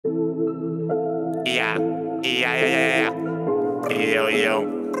Yeah. Yo.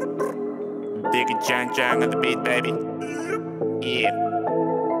 Biggie Jang on the beat, baby. Yeah.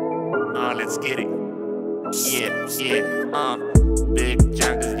 Let's get it. Yeah. Big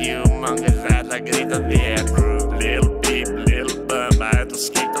Jang is humongous, ætla að grýta þér. Little beep, little bum, ætla að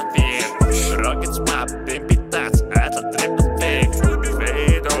skýta þér. Rockets pappi, beatdance, ætla að drifta þig.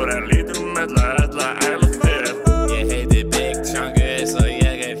 Feitóra, lítum, ætla að æla þér. Ég heiti Big Jangus og ég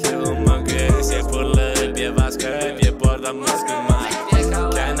humongous. Ég púla upp, ég vaska upp, ég borða maskumat.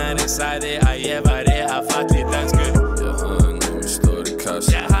 Kennari sagði að ég væri að falla í dansku.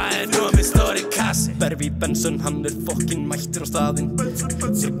 Ég hafi nú með stóri kassi. Berfi Benson, hann fokkin mættur á staðinn.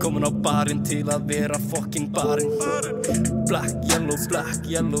 Ég komin á barinn til að vera fokkin barinn. Black, yellow,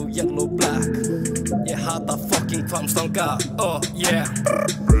 black. Ég hata fokkin Hvammstanga, oh yeah.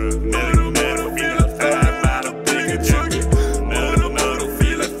 Meru fíla það bara bigger junkie. Meru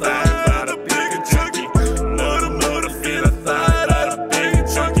fíla það bara bigger junkie. Meru fíla það bara bigger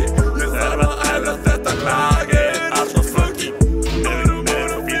junkie. Við þarf að æfa þetta lag allt of funky. Meru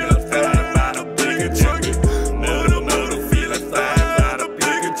fíla það bara bigger junkie. Meru fíla það bara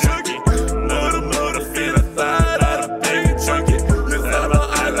bigger junkie. Meru fíla það bara bigger junkie. Við þarf að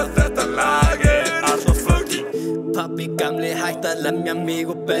æfa þetta lag allt of funky. Pappi gamli hætt að lemja mig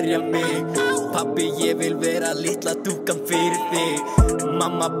og berja mig. Pappi, ég vil vera litla dúkan fyrir þig.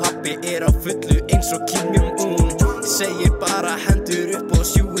 Mamma, pappi á fullu eins og Kim Jong-un. Segir bara hendur upp og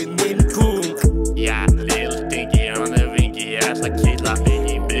sjúið minn kung. Yeah, little dinky on the vinky, ég ætla að kýla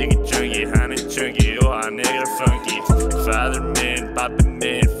Viggy. Biggie junkie, hann junkie og hann funky. Faðir minn, pappi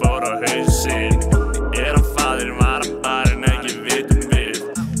minn fór á hausinn. Hann faðir, var hann bara en ekki vitum við.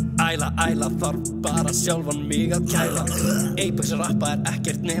 Æla, þarf bara sjálfan mig að kæla. Apex rappa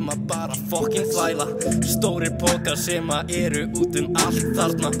ekkert nema bara fokkin þvæla. Stórir pokar sem eru út allt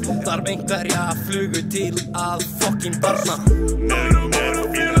þarna. Þarf einhverja flugu til að fokkin barna. Meru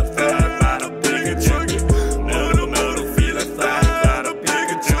fíla